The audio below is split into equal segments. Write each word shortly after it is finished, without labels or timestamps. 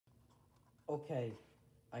Okay,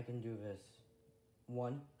 I can do this.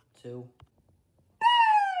 1, 2.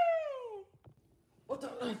 What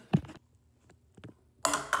the?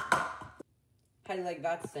 How do you like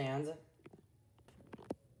that, Sans?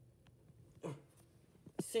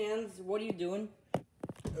 Sans, what are you doing?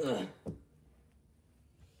 Ugh.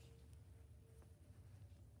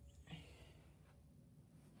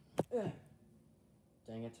 Ugh.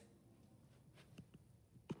 Dang it.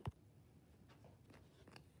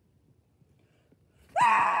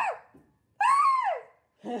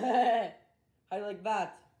 How do you like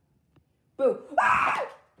that? Boo!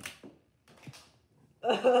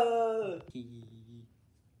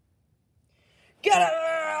 Get it!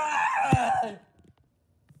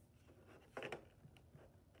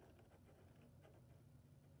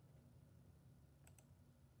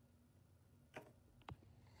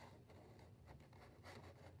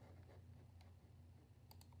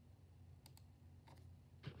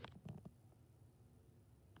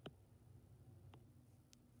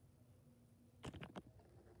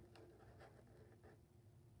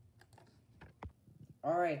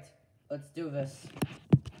 Alright, let's do this.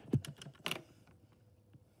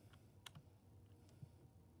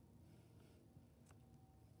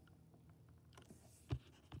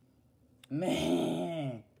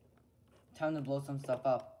 Man! Time to blow some stuff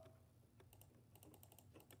up.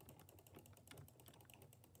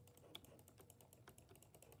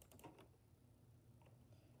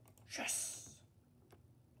 Yes!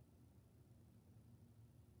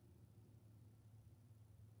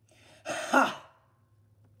 Ha!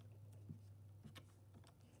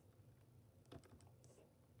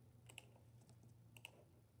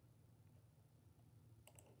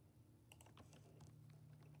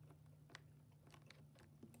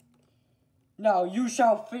 Now you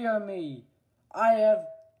shall fear me. I have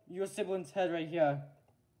your sibling's head right here.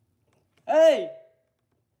 Hey!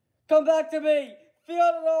 Come back to me! Fear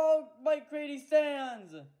it all, my greedy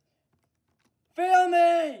sands! Fear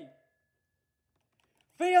me!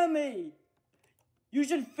 Fear me! You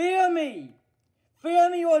should fear me!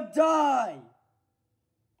 Fear me or die!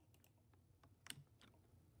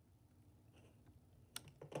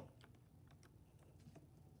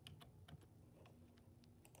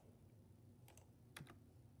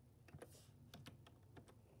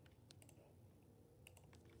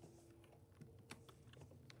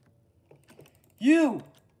 You!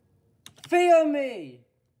 Fear me!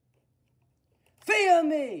 Fear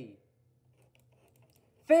me!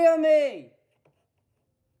 Fear me!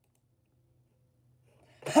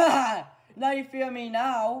 Ha! Now you fear me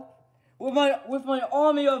now with my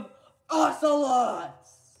army of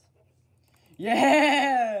ocelots!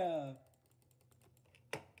 Yeah!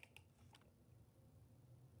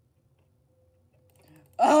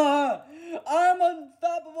 I'm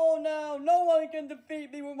unstoppable now! No one can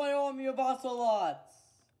defeat me with my army of ocelots!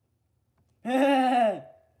 Yeah!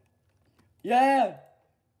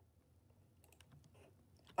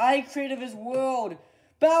 I created this world!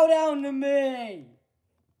 Bow down to me!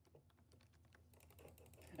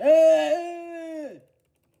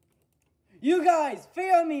 You guys,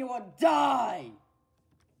 fear me or die!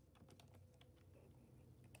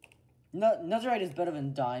 Netherite is better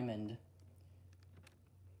than diamond.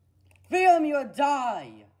 Fear me or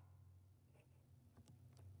die!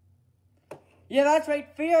 Yeah, that's right,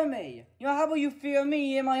 fear me! You know, how about you fear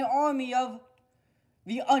me and my army of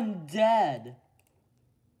the undead?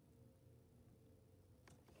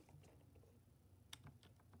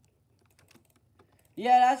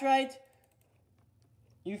 Yeah, that's right.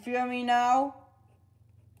 You fear me now?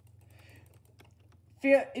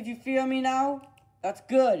 If you fear me now, that's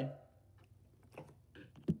good.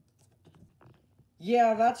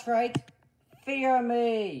 Yeah, that's right. Fear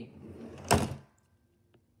me.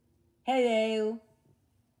 Hello.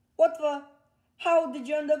 What the? How did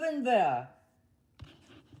you end up in there?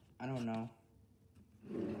 I don't know.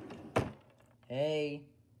 Hey.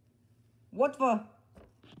 What the?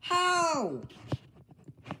 How?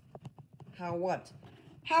 How what?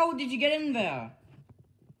 How did you get in there?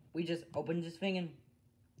 We just opened this thing and...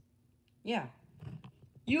 Yeah.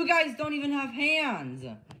 You guys don't even have hands!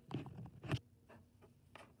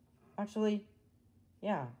 Actually,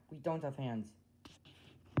 yeah, we don't have hands.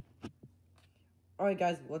 Alright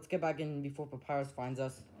guys, let's get back in before Papyrus finds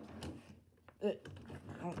us.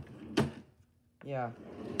 Oh. Yeah.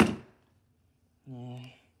 Yeah.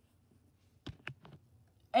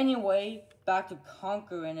 Anyway, back to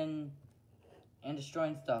conquering and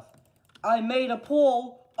destroying stuff. I made a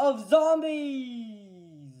pool of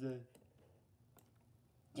zombies!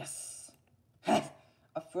 Yes!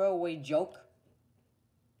 A throwaway joke.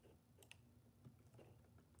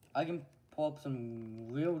 I can pull up some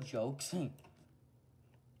real jokes.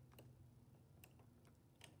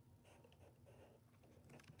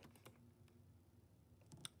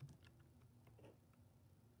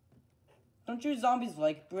 Don't you zombies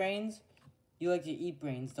like brains? You like to eat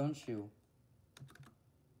brains, don't you?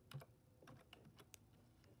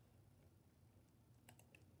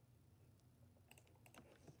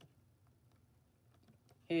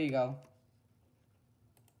 Here you go.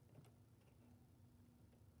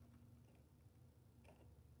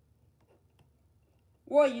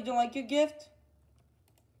 What, you don't like your gift?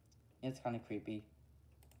 It's kind of creepy.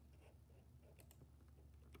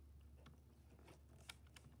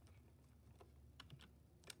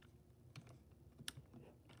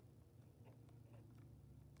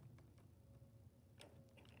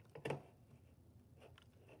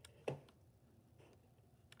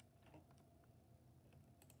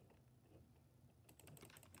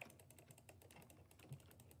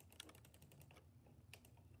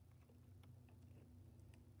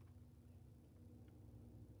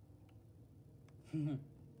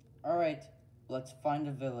 Alright, let's find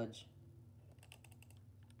a village.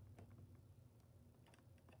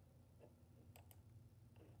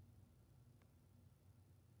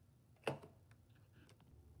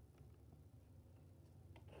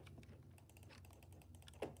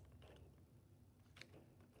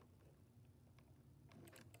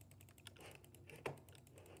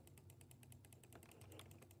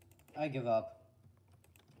 I give up.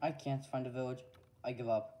 I can't find a village. I give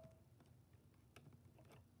up.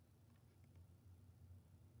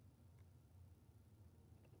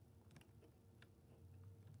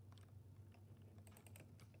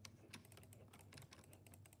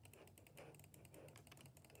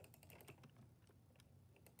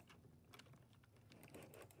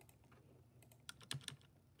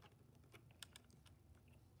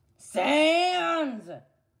 Sans!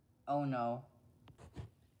 Oh no.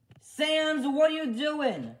 Sans, what are you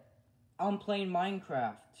doing? I'm playing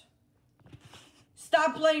Minecraft.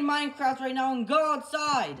 Stop playing Minecraft right now and go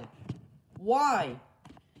outside. Why?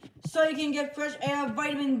 So you can get fresh air,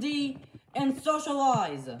 vitamin D, and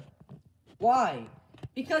socialize. Why?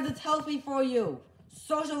 Because it's healthy for you.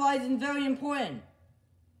 Socializing is very important.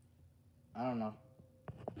 I don't know.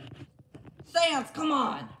 Sans, come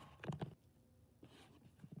on!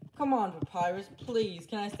 Come on, Papyrus, please.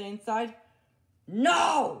 Can I stay inside?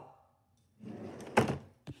 No!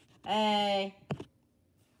 Hey.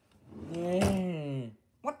 Yeah.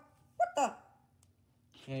 What the?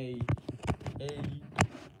 Hey.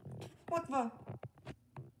 What the?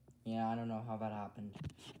 Yeah, I don't know how that happened.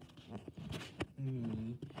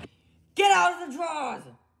 Get out of the drawers!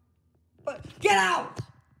 But get out!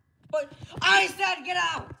 But I said get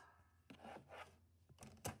out!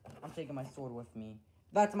 I'm taking my sword with me.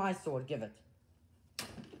 That's my sword, give it.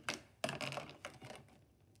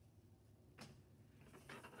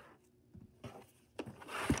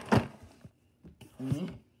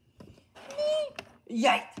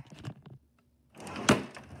 Yikes!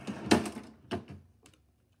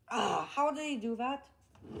 How did he do that?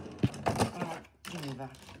 Give me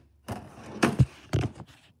that.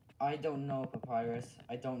 I don't know, Papyrus.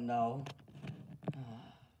 I don't know.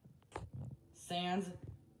 Sans,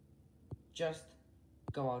 just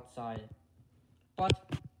go outside. But,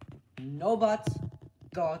 no buts,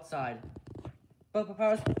 go outside. But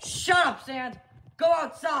Papyrus, shut up, Sans! Go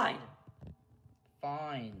outside!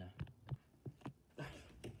 Fine.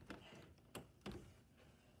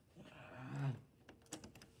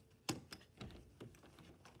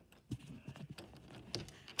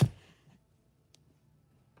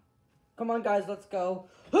 Come on, guys, let's go.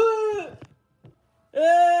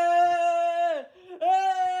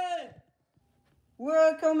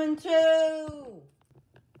 We're coming too!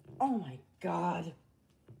 Oh my god.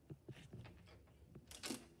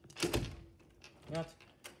 What?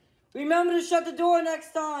 Remember to shut the door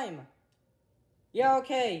next time! Yeah,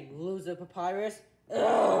 okay, loser Papyrus.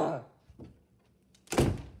 Ugh.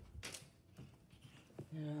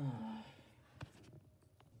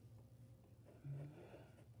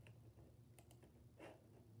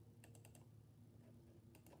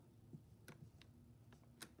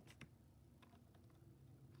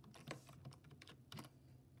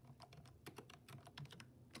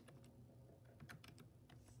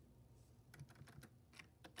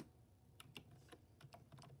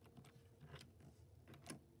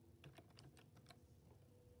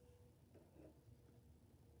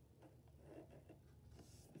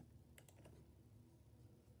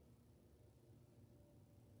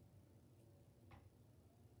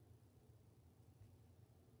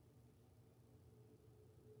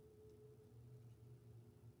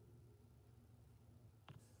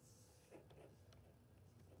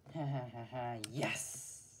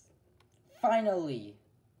 Yes! Finally!